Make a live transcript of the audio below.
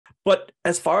But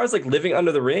as far as like living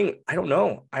under the ring, I don't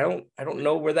know. I don't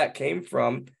know where that came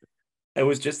from. It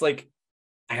was just like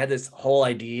I had this whole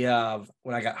idea of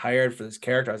when I got hired for this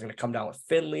character, I was going to come down with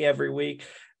Finley every week.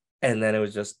 And then it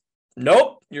was just,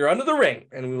 nope, you're under the ring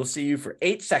and we will see you for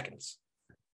 8 seconds.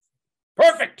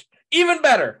 Perfect. Even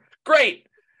better. Great.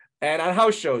 And on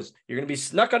house shows, you're going to be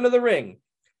snuck under the ring.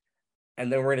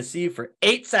 And then we're going to see you for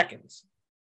 8 seconds.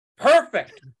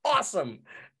 Perfect. Awesome.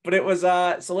 But it was,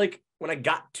 so like when I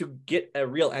got to get a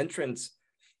real entrance,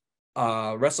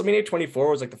 WrestleMania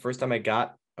 24 was like the first time I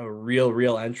got a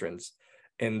real entrance.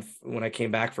 And when I came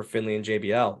back for Finley and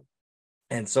JBL.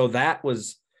 And so that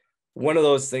was one of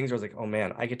those things where I was like, oh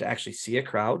man, I get to actually see a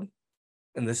crowd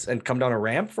and come down a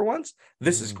ramp for once.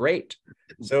 This is great.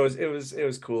 So it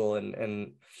was cool.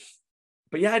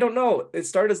 But yeah, I don't know. It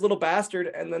started as Little Bastard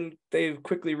and then they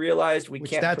quickly realized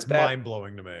that's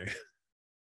mind-blowing to me.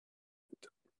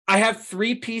 I have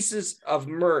 3 pieces of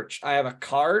merch. I have a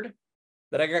card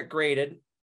that I got graded.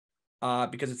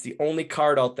 Because it's the only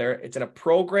card out there. It's in a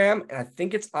program, and I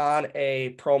think it's on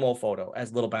a promo photo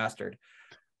as Little Bastard.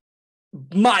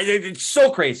 It's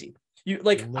so crazy. You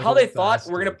like Little how they thought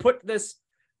Bastard. we're gonna put this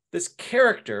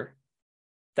character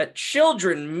that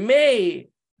children may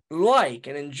like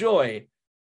and enjoy,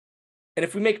 and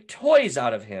if we make toys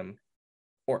out of him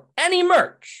or any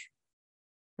merch,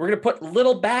 we're gonna put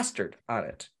Little Bastard on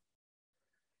it.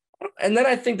 And then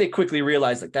I think they quickly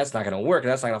realized like that's not going to work.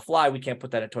 That's not going to fly. We can't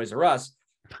put that at Toys R Us.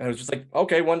 And it was just like,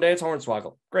 okay, one day it's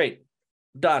Hornswoggle. Great.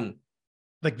 Done.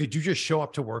 Like, did you just show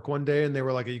up to work one day and they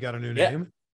were like, you got a new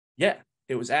name? Yeah.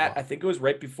 It was I think it was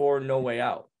right before No Way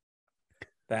Out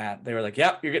that they were like,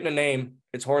 yep, you're getting a name.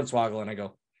 It's Hornswoggle. And I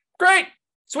go, great.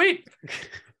 Sweet.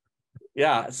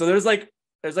 Yeah. So there's like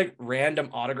random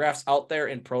autographs out there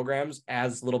in programs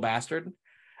as Little Bastard.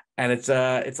 And it's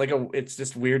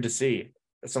just weird to see.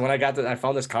 So when I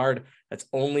found this card it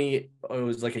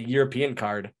was like a European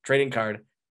card, trading card.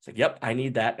 It's like, yep, I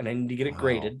need that. And I need to get it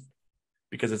graded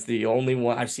because it's the only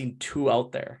one. I've seen 2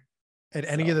 out there. At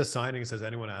any of the signings, has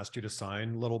anyone asked you to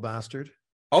sign Little Bastard?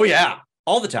 Oh yeah.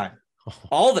 All the time.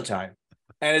 All the time.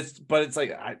 And it's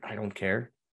like, I don't care.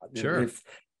 Sure. If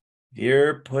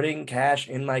you're putting cash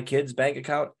in my kid's bank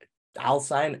account, I'll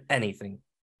sign anything.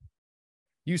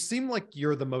 You seem like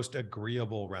you're the most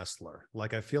agreeable wrestler.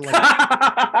 Like, I feel like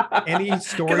any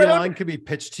storyline could be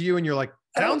pitched to you and you're like,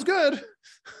 sounds good.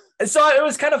 So it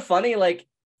was kind of funny. Like,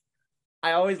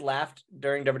 I always laughed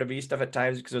during WWE stuff at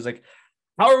times because it was like,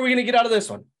 how are we going to get out of this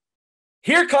one?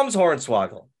 Here comes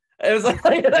Hornswoggle. It was like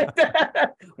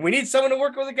we need someone to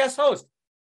work with a guest host.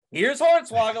 Here's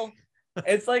Hornswoggle.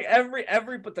 It's like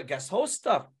but the guest host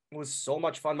stuff was so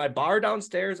much fun. My bar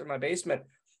downstairs in my basement,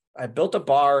 I built a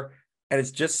bar. And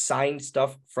it's just signed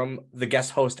stuff from the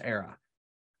guest host era.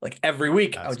 Like every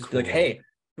week, I would just be like, hey,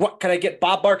 what can I get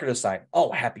Bob Barker to sign?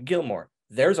 Oh, Happy Gilmore.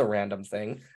 There's a random thing.